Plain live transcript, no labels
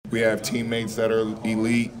We have teammates that are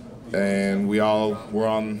elite, and we're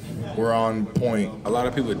on point. A lot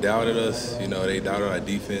of people doubted us. You know, they doubted our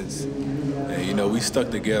defense, and you know, we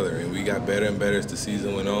stuck together, and we got better and better as the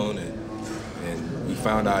season went on, and we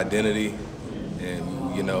found our identity,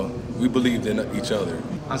 and you know, we believed in each other.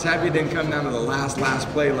 I was happy it didn't come down to the last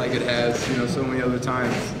play like it has, you know, so many other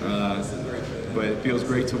times. But it feels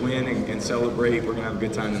great to win and celebrate. We're gonna have a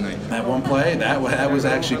good time tonight. That one play, that was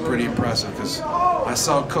actually pretty impressive because I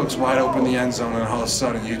saw Cooks wide open in the end zone, and all of a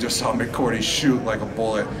sudden you just saw McCourty shoot like a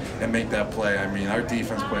bullet and make that play. I mean, our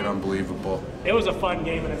defense played unbelievable. It was a fun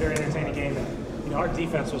game and a very entertaining game. And, you know, our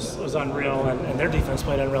defense was unreal, and their defense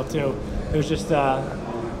played unreal too. It was just a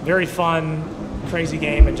very fun, crazy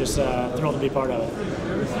game, and just thrilled to be part of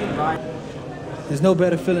it. There's no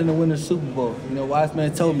better feeling than winning the Super Bowl. You know, Wise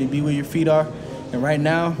Man told me, be where your feet are. And right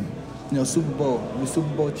now, you know, Super Bowl, we're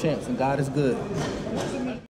Super Bowl champs, and God is good.